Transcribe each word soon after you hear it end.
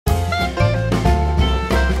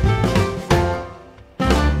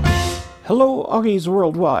Hello, Augies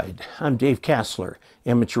Worldwide. I'm Dave Kassler,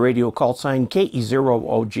 amateur radio call sign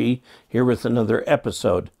KE0OG, here with another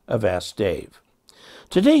episode of Ask Dave.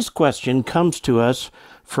 Today's question comes to us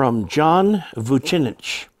from John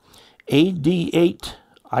Vucinich, AD8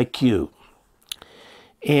 IQ.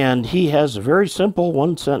 And he has a very simple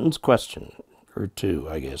one-sentence question, or two,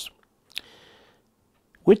 I guess.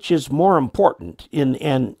 Which is more important in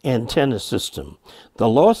an antenna system, the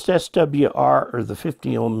lowest SWR or the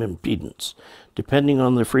 50 ohm impedance? Depending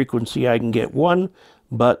on the frequency, I can get one,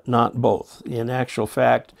 but not both. In actual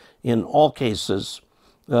fact, in all cases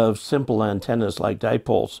of simple antennas like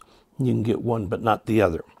dipoles, you can get one, but not the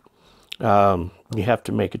other. You have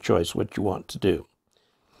to make a choice what you want to do.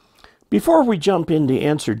 Before we jump in to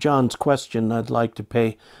answer John's question, I'd like to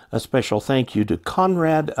pay a special thank you to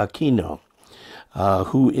Conrad Aquino,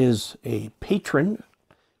 who is a patron.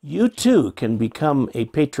 You too can become a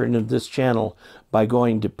patron of this channel by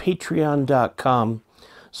going to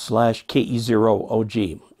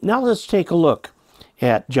patreon.com/KE0OG. Now let's take a look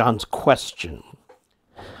at John's question.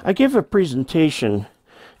 I gave a presentation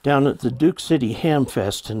down at the Duke City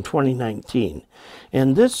Hamfest in 2019,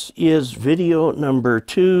 and this is video number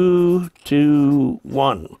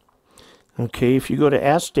 221. Okay, if you go to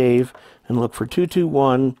Ask Dave and look for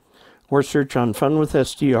 221, or search on Fun with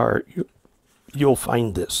SDR, you'll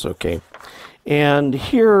find this, okay? And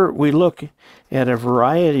here we look at a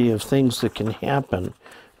variety of things that can happen,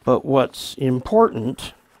 but what's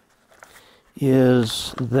important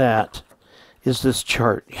is this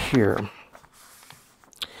chart here.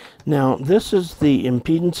 Now, this is the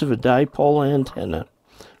impedance of a dipole antenna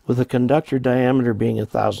with a conductor diameter being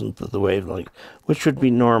 1,000th of the wavelength, which would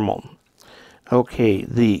be normal. Okay,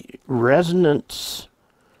 the resonant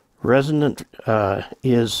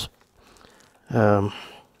is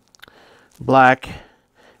black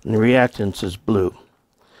and the reactance is blue.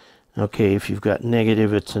 Okay, if you've got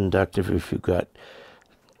negative, it's inductive. If you've got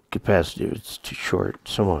capacitive, it's too short,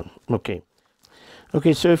 so on. Okay,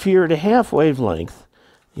 so if you're at a half wavelength,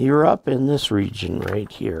 you're up in this region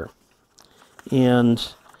right here.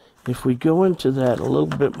 And if we go into that a little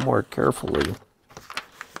bit more carefully,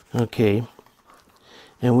 okay,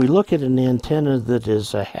 and we look at an antenna that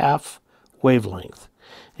is a half wavelength,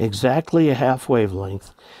 exactly a half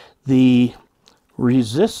wavelength, the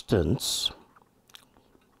resistance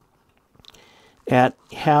at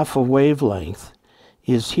half a wavelength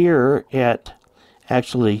is here at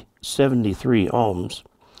actually 73 ohms,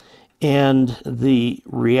 and the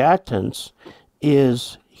reactance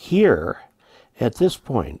is here at this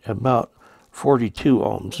point, about 42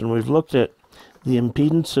 ohms. And we've looked at the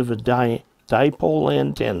impedance of a dipole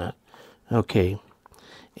antenna, okay,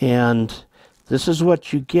 and this is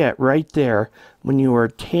what you get right there when you are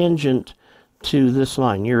tangent to this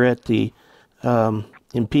line. You're at the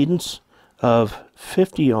impedance of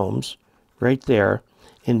 50 ohms right there,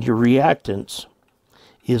 and your reactance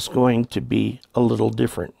is going to be a little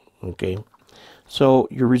different, okay? So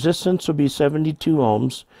your resistance will be 72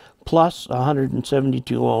 ohms plus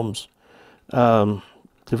 172 ohms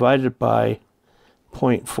divided by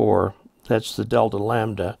 0.4. That's the delta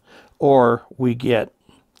lambda, or we get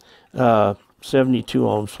 72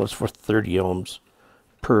 ohms plus 30 ohms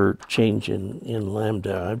per change in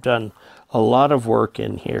lambda. I've done a lot of work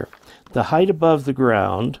in here. The height above the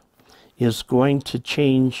ground is going to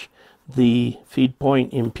change the feed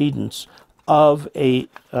point impedance of a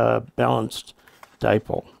balanced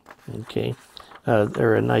dipole. Okay,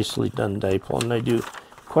 they're a nicely done dipole, and I do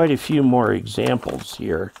quite a few more examples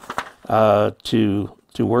here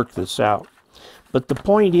to work this out. But the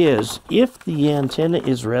point is, if the antenna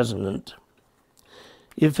is resonant,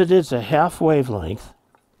 if it is a half wavelength,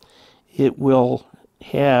 it will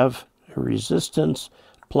have a resistance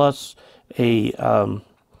plus a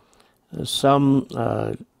some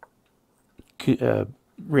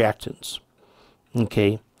reactance.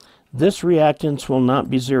 Okay, this reactance will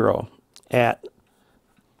not be zero at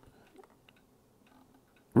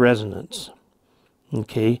resonance.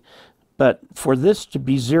 Okay, but for this to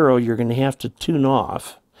be zero, you're going to have to tune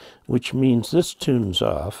off, which means this tunes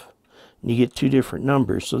off, and you get two different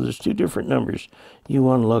numbers. So there's two different numbers you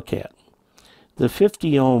want to look at. The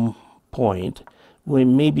 50 ohm point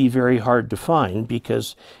may be very hard to find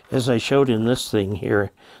because, as I showed in this thing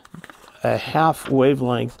here, a half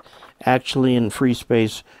wavelength actually in free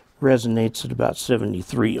space resonates at about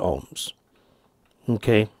 73 ohms.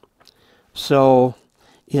 Okay, so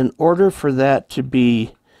in order for that to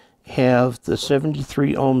have the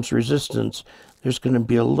 73 ohms resistance, there's going to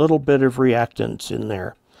be a little bit of reactance in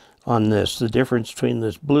there on this, the difference between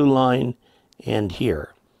this blue line and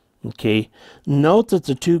here. Okay, note that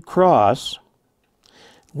the two cross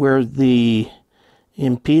where the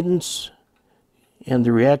impedance and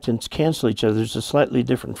the reactance cancel each other, there's a slightly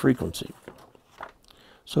different frequency.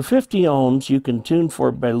 So 50 ohms you can tune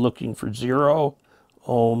for by looking for 0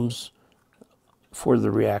 ohms for the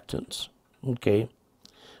reactance, okay?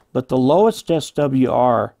 But the lowest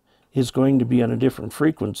SWR is going to be on a different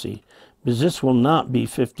frequency, because this will not be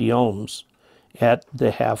 50 ohms at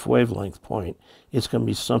the half wavelength point. It's going to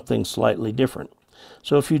be something slightly different.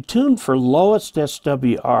 So if you tune for lowest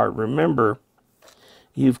SWR, remember,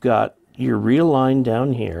 you've got your real line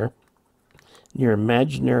down here, your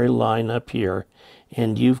imaginary line up here,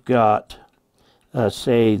 and you've got,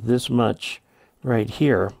 say, this much right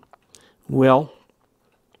here. Well,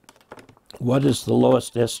 what is the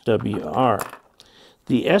lowest SWR?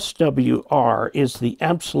 The SWR is the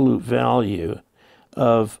absolute value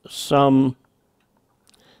of something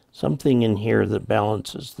in here that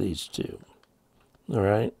balances these two. All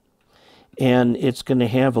right? And it's going to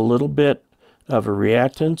have a little bit of a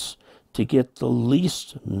reactance to get the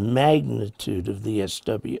least magnitude of the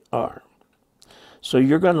SWR. So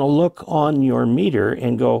you're going to look on your meter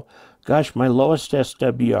and go, gosh, my lowest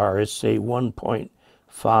SWR is, say,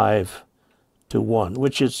 1.5 to 1,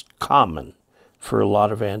 which is common for a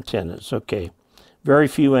lot of antennas. Okay, very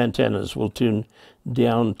few antennas will tune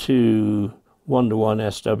down to 1-to-1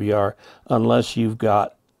 SWR unless you've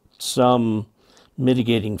got some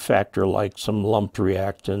mitigating factor like some lumped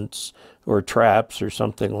reactance or traps or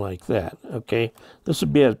something like that. Okay, this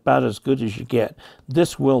would be about as good as you get.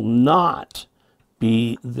 This will not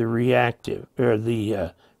be the reactive or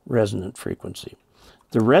the resonant frequency.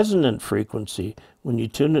 The resonant frequency, when you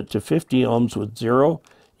tune it to 50 ohms with 0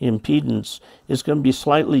 impedance, is going to be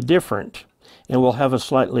slightly different and will have a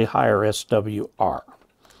slightly higher SWR.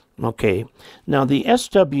 Okay, now the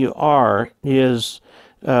SWR is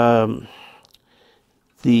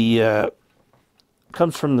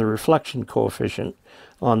comes from the reflection coefficient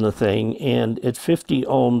on the thing, and at 50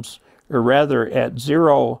 ohms, or rather at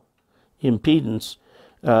 0 impedance,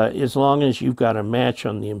 as long as you've got a match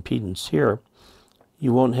on the impedance here,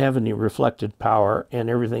 you won't have any reflected power and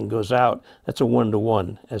everything goes out. That's a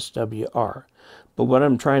 1-to-1 SWR. But what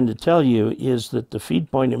I'm trying to tell you is that the feed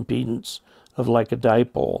point impedance of like a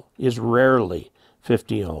dipole is rarely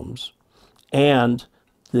 50 ohms. And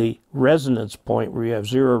the resonance point where you have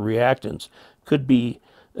 0 reactance could be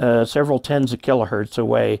several tens of kilohertz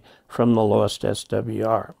away from the lowest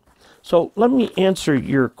SWR. So let me answer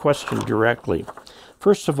your question directly.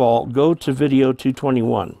 First of all, go to video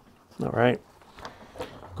 221, all right?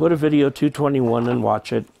 Go to video 221 and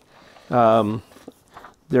watch it.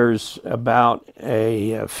 There's about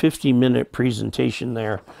a 50-minute presentation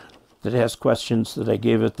there that has questions that I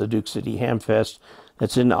gave at the Duke City Hamfest.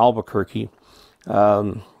 That's in Albuquerque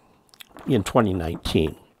in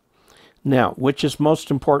 2019. Now, which is most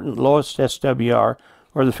important, lowest SWR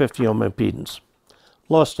or the 50 ohm impedance?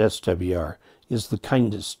 Lowest SWR is the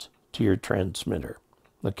kindest to your transmitter.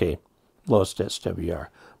 Okay, lowest SWR.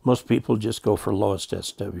 Most people just go for lowest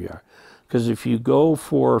SWR. Because if you go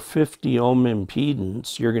for 50 ohm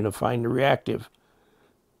impedance, you're going to find a reactive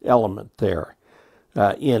element there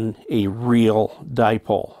in a real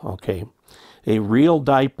dipole. Okay, a real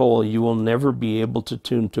dipole you will never be able to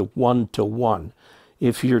tune to 1-to-1.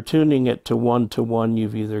 If you're tuning it to 1-to-1,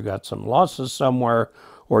 you've either got some losses somewhere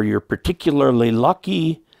or you're particularly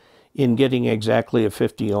lucky in getting exactly a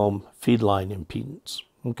 50 ohm feed line impedance.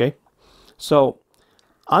 Okay, so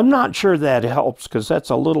I'm not sure that helps because that's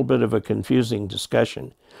a little bit of a confusing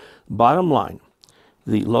discussion. Bottom line,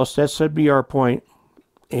 the lowest SWR point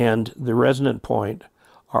and the resonant point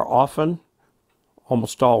are often,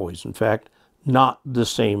 almost always in fact, not the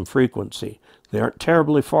same frequency. They aren't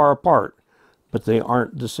terribly far apart, but they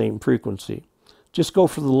aren't the same frequency. Just go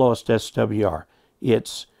for the lowest SWR.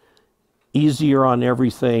 It's easier on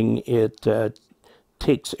everything. It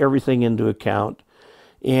takes everything into account.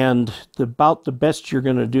 And about the best you're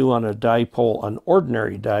going to do on a dipole, an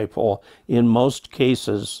ordinary dipole, in most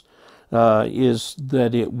cases, is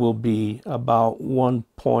that it will be about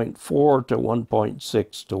 1.4 to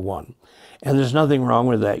 1.6 to 1. And there's nothing wrong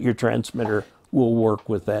with that. Your transmitter will work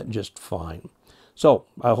with that just fine. So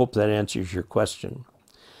I hope that answers your question.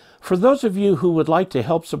 For those of you who would like to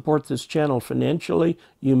help support this channel financially,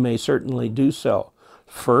 you may certainly do so.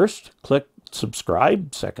 First, click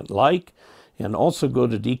subscribe, second, like, and also go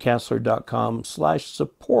to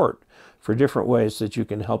dcasler.com/support for different ways that you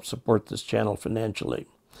can help support this channel financially.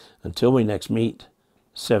 Until we next meet,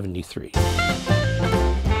 73.